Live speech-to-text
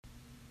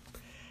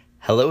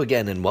Hello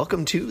again, and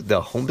welcome to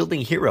the Home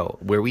Building Hero,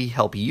 where we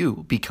help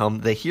you become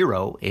the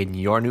hero in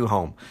your new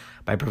home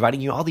by providing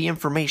you all the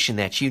information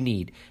that you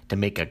need to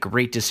make a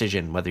great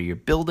decision, whether you're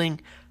building,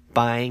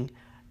 buying,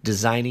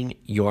 designing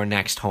your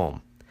next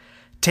home.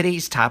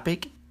 Today's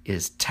topic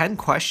is 10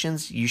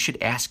 questions you should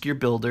ask your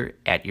builder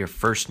at your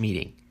first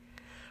meeting.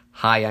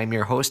 Hi, I'm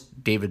your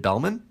host, David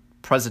Bellman,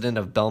 president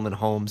of Bellman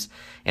Homes,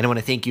 and I want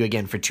to thank you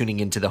again for tuning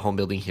into the Home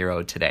Building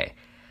Hero today.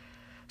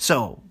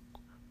 So,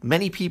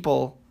 many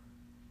people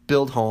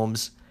build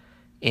homes,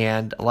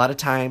 and a lot of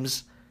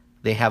times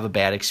they have a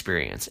bad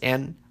experience.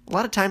 And a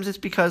lot of times it's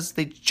because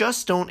they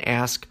just don't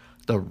ask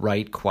the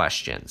right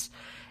questions.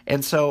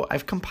 And so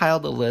I've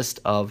compiled a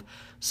list of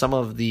some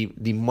of the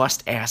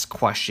must-ask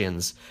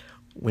questions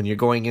when you're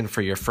going in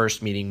for your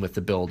first meeting with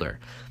the builder.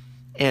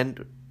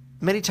 And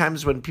many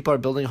times when people are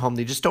building a home,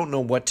 they just don't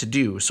know what to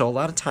do. So a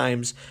lot of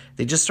times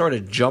they just sort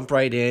of jump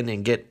right in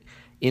and get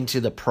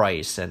into the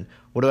price. And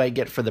what do I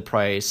get for the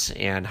price?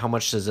 And how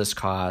much does this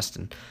cost?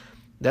 And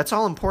that's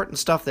all important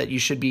stuff that you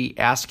should be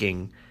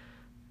asking,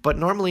 but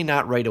normally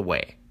not right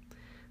away.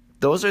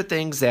 Those are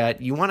things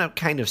that you want to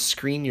kind of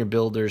screen your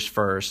builders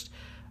first.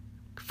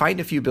 Find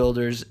a few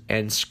builders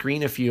and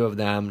screen a few of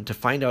them to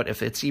find out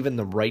if it's even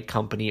the right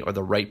company or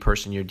the right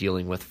person you're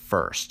dealing with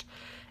first.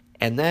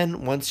 And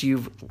then once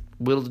you've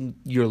whittled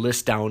your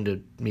list down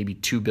to maybe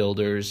 2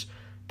 builders,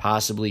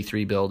 possibly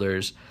 3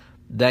 builders,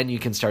 then you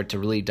can start to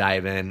really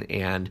dive in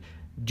and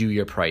do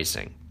your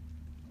pricing.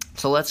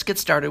 So let's get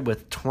started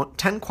with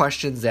 10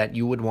 questions that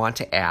you would want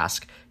to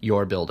ask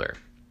your builder.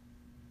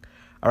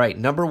 All right,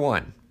 number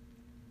 1,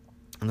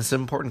 and this is an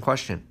important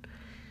question.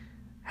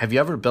 Have you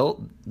ever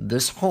built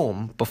this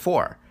home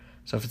before?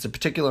 So if it's a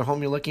particular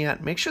home you're looking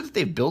at, make sure that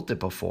they've built it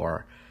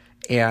before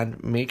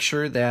and make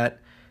sure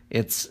that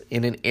it's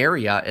in an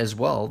area as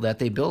well that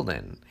they build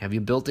in. Have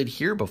you built it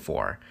here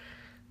before?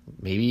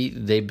 Maybe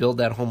they build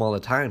that home all the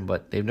time,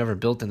 but they've never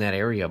built in that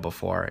area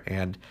before,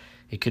 and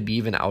it could be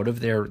even out of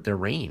their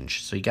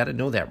range. So you got to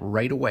know that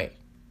right away.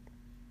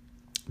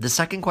 The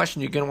second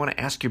question you're going to want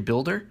to ask your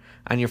builder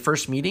on your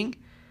first meeting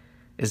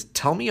is,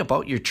 tell me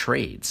about your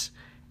trades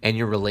and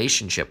your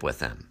relationship with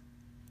them.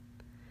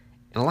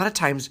 And a lot of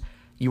times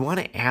you want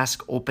to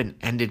ask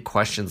open-ended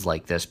questions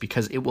like this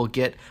because it will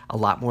get a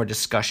lot more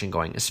discussion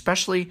going,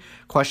 especially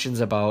questions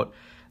about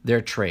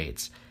their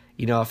trades.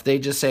 You know, if they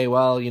just say,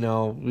 well, you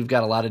know, we've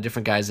got a lot of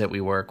different guys that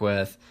we work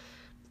with,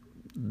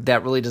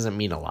 that really doesn't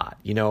mean a lot.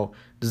 You know,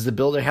 does the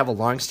builder have a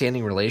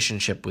long-standing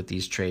relationship with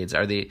these trades?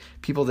 Are they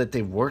people that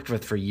they've worked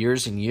with for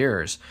years and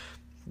years?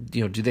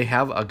 You know, do they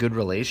have a good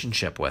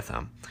relationship with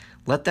them?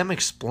 Let them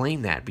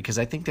explain that, because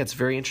I think that's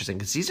very interesting,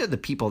 because these are the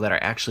people that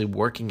are actually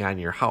working on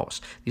your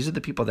house. These are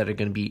the people that are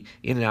going to be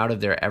in and out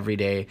of there every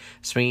day,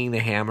 swinging the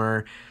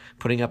hammer,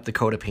 putting up the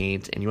coat of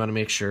paint, and you want to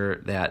make sure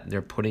that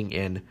they're putting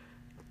in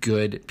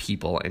good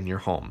people in your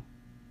home.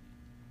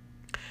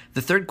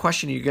 The third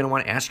question you're going to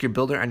want to ask your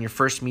builder on your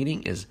first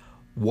meeting is,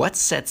 what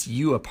sets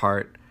you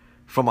apart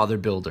from other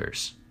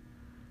builders?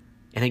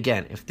 And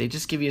again, if they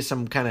just give you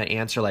some kind of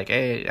answer like,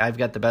 hey, I've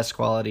got the best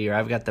quality or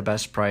I've got the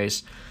best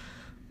price,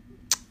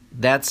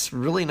 that's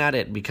really not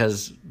it,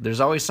 because there's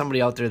always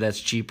somebody out there that's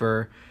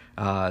cheaper.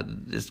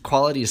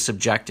 Quality is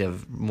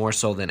subjective more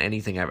so than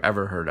anything I've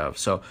ever heard of.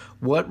 So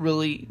what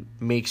really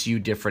makes you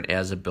different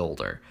as a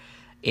builder?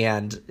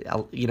 And,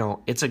 you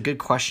know, it's a good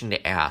question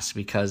to ask,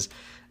 because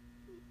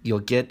you'll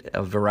get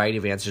a variety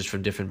of answers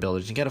from different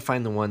builders. You got to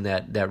find the one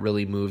that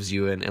really moves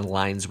you and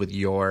aligns with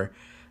your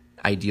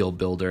ideal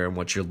builder and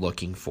what you're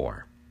looking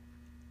for.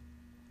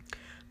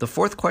 The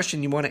fourth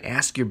question you want to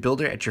ask your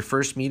builder at your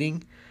first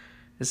meeting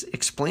is,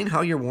 explain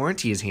how your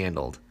warranty is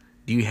handled.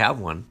 Do you have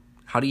one?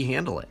 How do you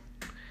handle it?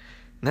 And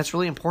that's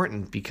really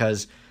important,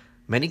 because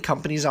many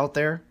companies out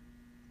there,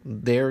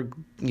 they're,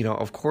 you know,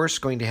 of course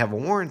going to have a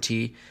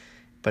warranty,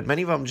 but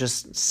many of them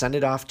just send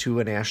it off to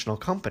a national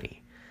company.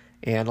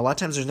 And a lot of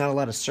times there's not a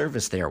lot of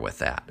service there with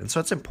that. And so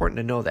it's important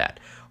to know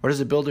that. Or does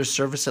the builder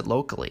service it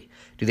locally?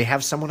 Do they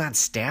have someone on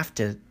staff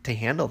to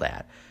handle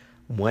that?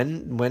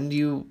 When do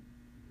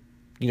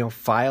you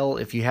file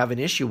if you have an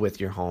issue with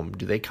your home?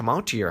 Do they come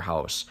out to your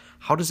house?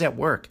 How does that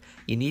work?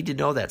 You need to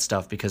know that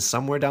stuff, because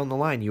somewhere down the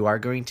line you are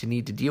going to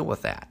need to deal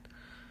with that.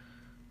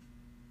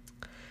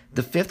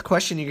 The fifth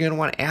question you're going to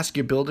want to ask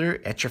your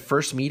builder at your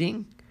first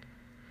meeting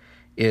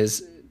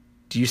is,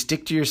 do you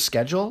stick to your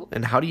schedule,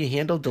 and how do you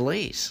handle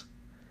delays?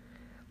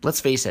 Let's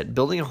face it,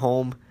 building a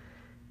home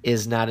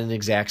is not an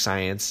exact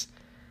science.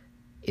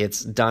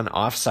 It's done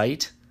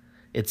off-site.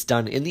 It's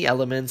done in the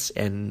elements,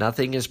 and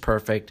nothing is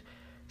perfect.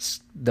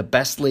 The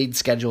best laid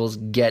schedules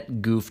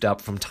get goofed up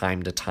from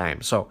time to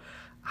time. So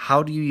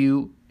how do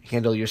you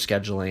handle your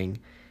scheduling?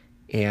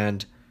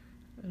 And,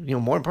 you know,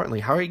 more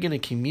importantly, how are you going to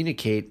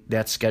communicate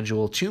that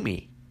schedule to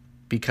me?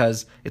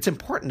 Because it's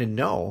important to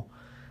know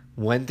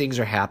when things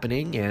are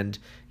happening and,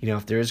 you know,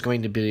 if there is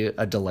going to be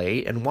a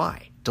delay and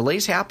why.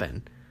 Delays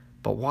happen.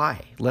 But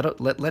why?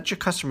 Let your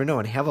customer know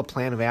and have a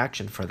plan of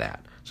action for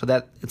that, so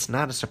that it's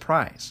not a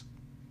surprise.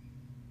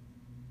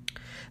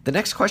 The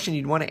next question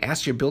you'd want to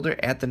ask your builder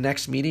at the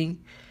next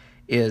meeting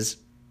is,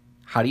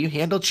 How do you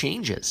handle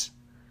changes?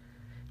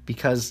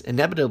 Because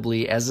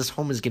inevitably, as this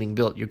home is getting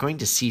built, you're going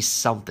to see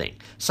something.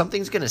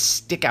 Something's going to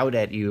stick out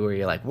at you where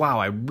you're like, wow,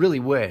 I really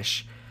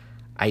wish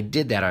I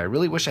did that. Or I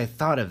really wish I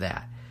thought of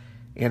that.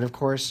 And of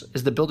course,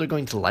 is the builder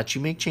going to let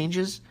you make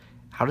changes?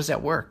 How does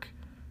that work?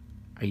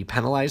 Are you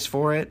penalized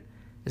for it?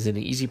 Is it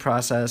an easy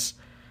process?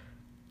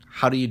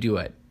 How do you do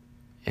it?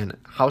 And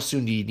how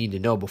soon do you need to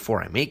know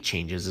before I make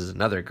changes is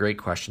another great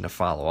question to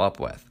follow up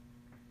with.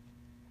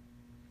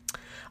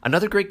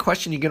 Another great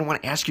question you're going to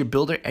want to ask your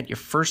builder at your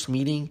first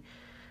meeting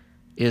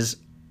is,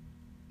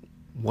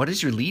 what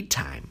is your lead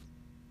time?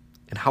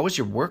 And how is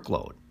your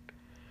workload?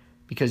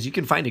 Because you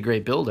can find a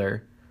great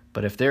builder,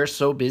 but if they're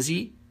so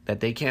busy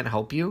that they can't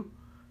help you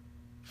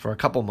for a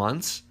couple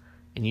months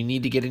and you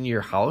need to get into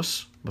your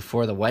house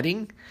before the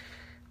wedding,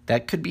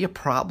 that could be a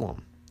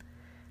problem.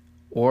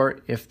 Or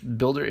if the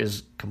builder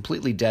is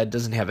completely dead,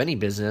 doesn't have any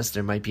business,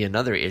 there might be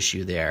another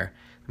issue there.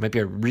 There might be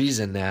a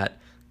reason that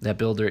that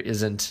builder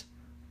isn't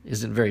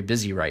very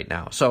busy right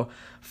now. So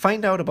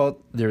find out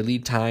about their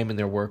lead time and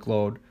their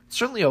workload. It's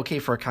certainly okay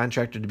for a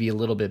contractor to be a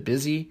little bit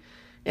busy.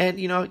 And,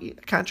 a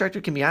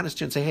contractor can be honest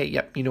too and say, hey,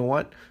 yep, you know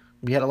what?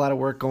 We had a lot of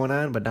work going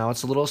on, but now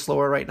it's a little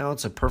slower right now.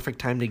 It's a perfect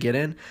time to get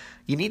in.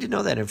 You need to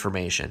know that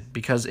information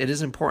because it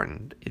is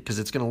important, because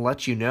it's going to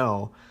let you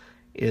know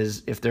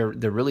is if they're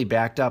really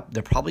backed up,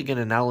 they're probably going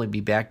to not only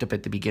be backed up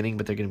at the beginning,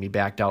 but they're going to be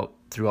backed out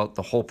throughout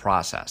the whole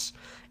process.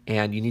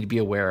 And you need to be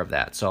aware of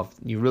that. So if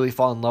you really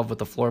fall in love with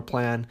the floor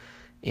plan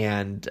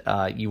and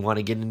you want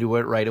to get into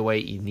it right away,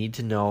 you need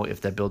to know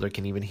if that builder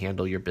can even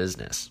handle your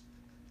business.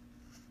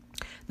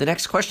 The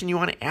next question you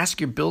want to ask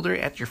your builder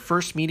at your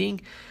first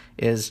meeting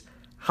is,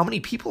 how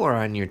many people are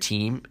on your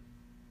team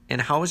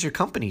and how is your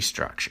company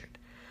structured?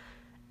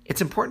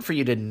 It's important for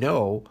you to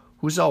know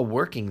who's all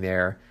working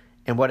there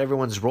and what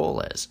everyone's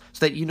role is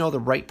so that you know the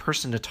right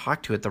person to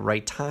talk to at the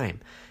right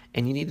time.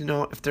 And you need to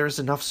know if there's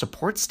enough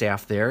support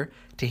staff there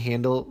to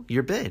handle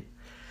your bid.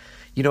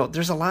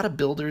 There's a lot of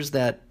builders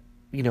that,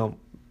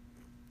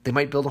 they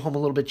might build a home a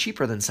little bit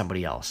cheaper than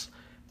somebody else.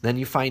 Then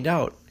you find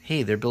out,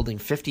 hey, they're building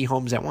 50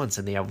 homes at once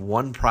and they have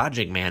one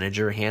project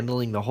manager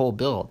handling the whole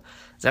build.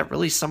 Is that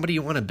really somebody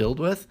you want to build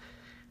with?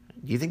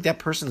 Do you think that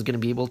person is going to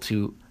be able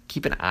to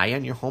keep an eye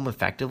on your home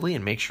effectively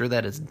and make sure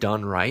that it's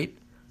done right?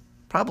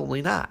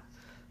 Probably not.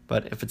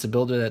 But if it's a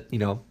builder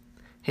that,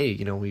 hey,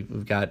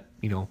 we've got,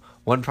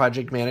 one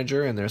project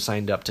manager and they're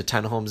signed up to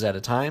 10 homes at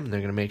a time and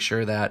they're going to make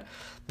sure that,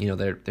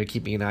 they're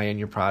keeping an eye on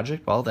your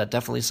project, well, that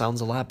definitely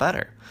sounds a lot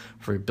better.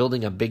 For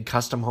building a big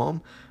custom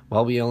home,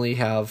 well, we only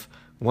have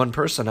one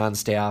person on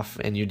staff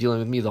and you're dealing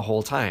with me the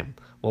whole time.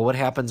 Well, what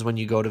happens when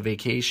you go to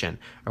vacation?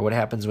 Or what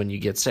happens when you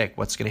get sick?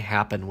 What's going to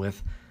happen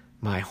with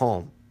my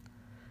home?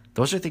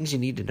 Those are things you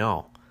need to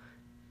know.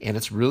 And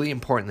it's really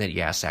important that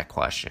you ask that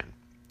question.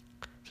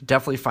 So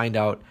definitely find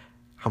out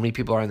how many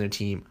people are on their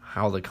team,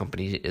 how the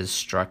company is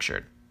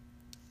structured.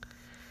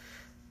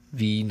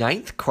 The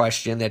ninth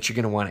question that you're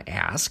going to want to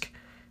ask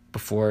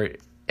before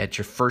at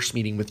your first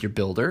meeting with your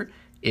builder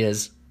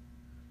is,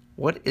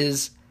 what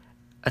is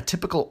a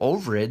typical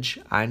overage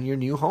on your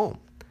new home?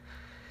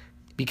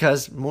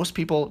 Because most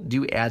people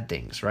do add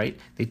things, right?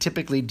 They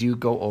typically do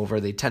go over.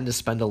 They tend to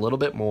spend a little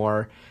bit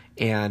more.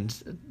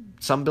 And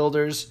some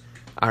builders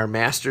are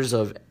masters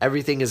of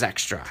everything is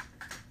extra.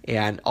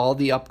 And all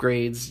the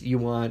upgrades you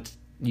want,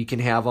 you can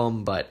have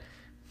them, but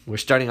we're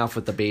starting off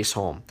with the base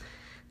home.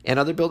 And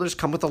other builders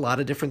come with a lot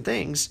of different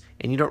things,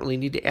 and you don't really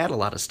need to add a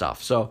lot of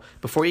stuff. So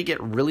before you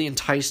get really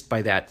enticed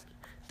by that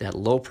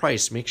low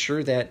price, make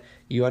sure that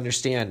you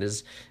understand,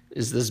 is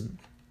this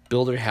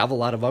builder have a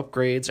lot of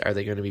upgrades? Are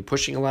they going to be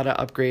pushing a lot of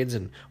upgrades?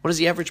 And what does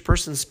the average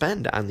person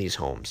spend on these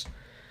homes?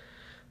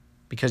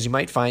 Because you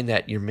might find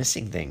that you're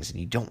missing things, and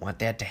you don't want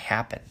that to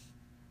happen.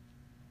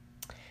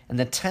 And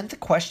the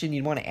 10th question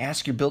you'd want to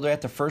ask your builder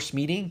at the first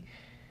meeting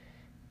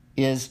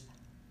is,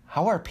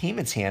 how are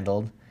payments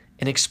handled?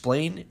 And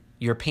explain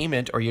your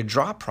payment or your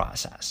draw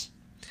process.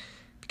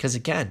 Because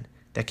again,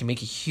 that can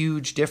make a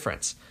huge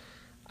difference.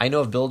 I know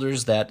of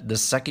builders that the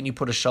second you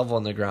put a shovel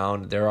in the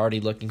ground, they're already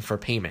looking for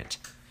payment.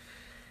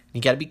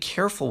 You got to be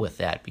careful with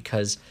that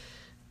because,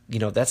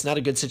 that's not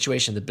a good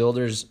situation. The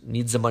builders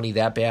needs the money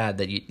that bad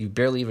that you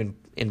barely even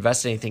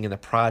invest anything in the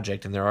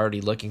project and they're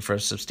already looking for a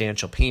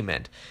substantial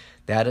payment.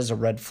 That is a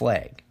red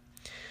flag.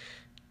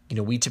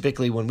 We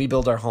typically, when we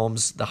build our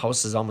homes, the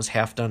house is almost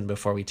half done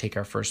before we take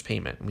our first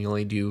payment. We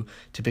only do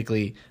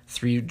typically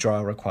 3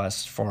 draw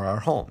requests for our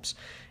homes.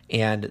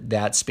 And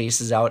that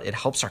spaces out, it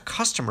helps our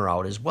customer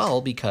out as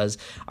well because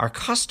our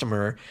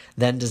customer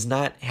then does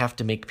not have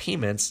to make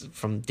payments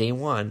from day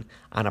one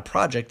on a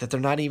project that they're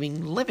not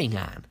even living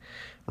on,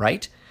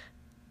 right?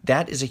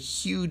 That is a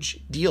huge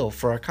deal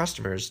for our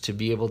customers to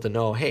be able to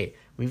know, hey,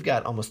 we've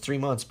got almost 3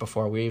 months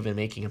before we're even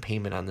making a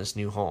payment on this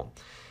new home.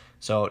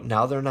 So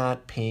now they're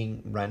not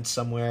paying rent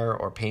somewhere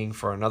or paying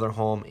for another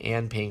home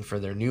and paying for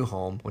their new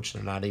home, which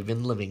they're not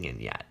even living in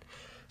yet.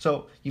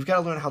 So you've got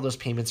to learn how those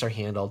payments are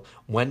handled.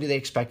 When do they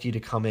expect you to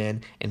come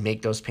in and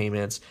make those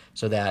payments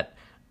so that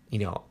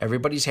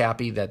everybody's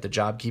happy that the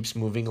job keeps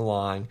moving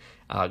along.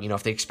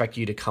 If they expect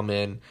you to come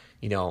in,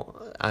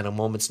 on a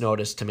moment's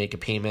notice to make a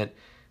payment,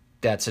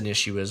 that's an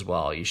issue as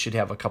well. You should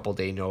have a couple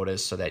day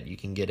notice so that you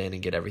can get in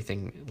and get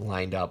everything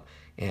lined up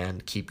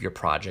and keep your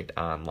project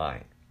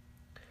online.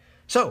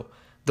 So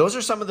those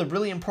are some of the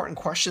really important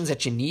questions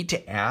that you need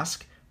to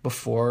ask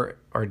before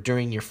or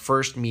during your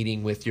first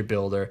meeting with your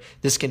builder.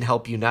 This can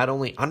help you not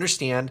only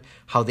understand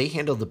how they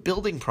handle the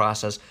building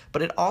process,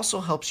 but it also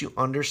helps you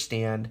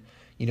understand,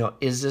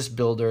 is this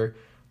builder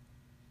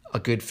a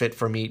good fit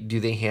for me? Do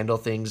they handle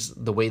things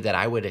the way that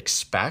I would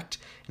expect?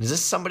 And is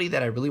this somebody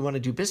that I really want to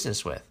do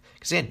business with?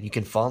 Because again, you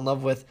can fall in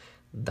love with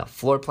the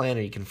floor plan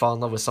or you can fall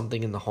in love with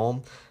something in the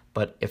home,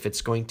 but if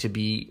it's going to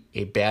be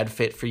a bad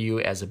fit for you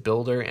as a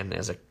builder and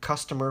as a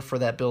customer for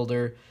that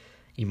builder,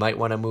 you might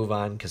want to move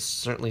on, because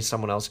certainly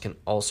someone else can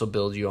also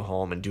build you a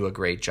home and do a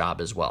great job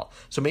as well.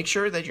 So make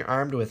sure that you're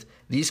armed with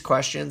these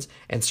questions,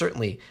 and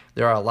certainly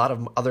there are a lot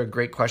of other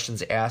great questions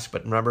to ask,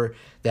 but remember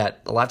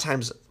that a lot of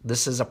times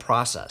this is a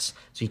process.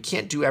 So you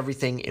can't do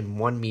everything in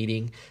one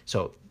meeting.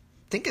 So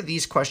think of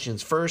these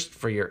questions first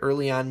for your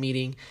early on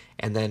meeting,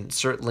 and then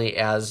certainly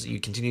as you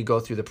continue to go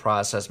through the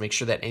process, make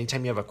sure that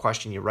anytime you have a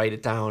question, you write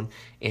it down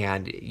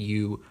and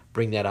you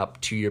bring that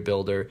up to your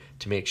builder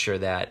to make sure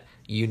that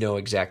you know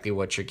exactly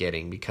what you're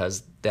getting,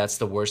 because that's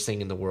the worst thing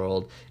in the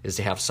world, is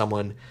to have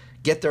someone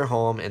get their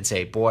home and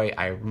say, boy,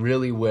 I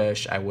really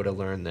wish I would have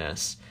learned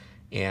this.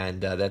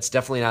 And that's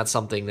definitely not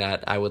something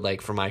that I would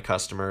like for my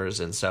customers.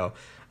 And so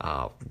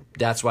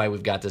that's why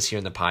we've got this here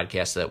in the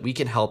podcast, so that we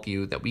can help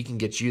you, that we can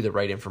get you the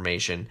right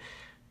information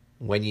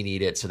when you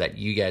need it, so that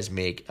you guys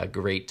make a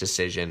great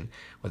decision,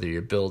 whether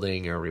you're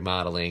building or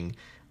remodeling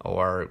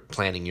or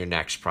planning your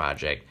next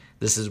project.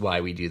 This is why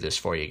we do this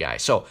for you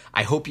guys. So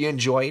I hope you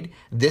enjoyed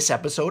this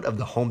episode of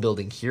the Home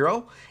Building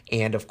Hero.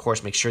 And of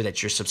course, make sure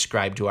that you're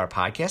subscribed to our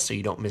podcast so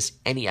you don't miss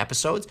any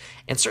episodes.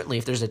 And certainly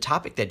if there's a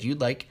topic that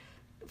you'd like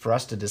for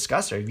us to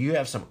discuss, or if you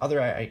have some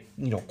other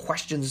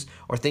questions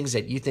or things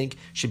that you think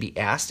should be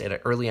asked at an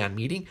early on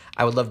meeting,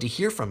 I would love to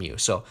hear from you.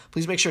 So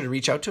please make sure to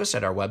reach out to us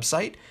at our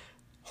website,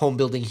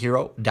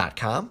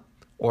 homebuildinghero.com,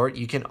 or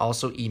you can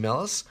also email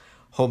us,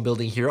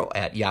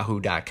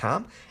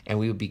 homebuildinghero@yahoo.com, and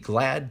we would be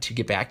glad to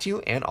get back to you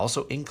and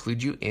also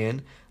include you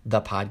in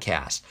the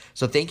podcast.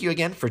 So thank you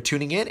again for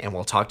tuning in, and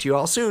we'll talk to you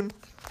all soon.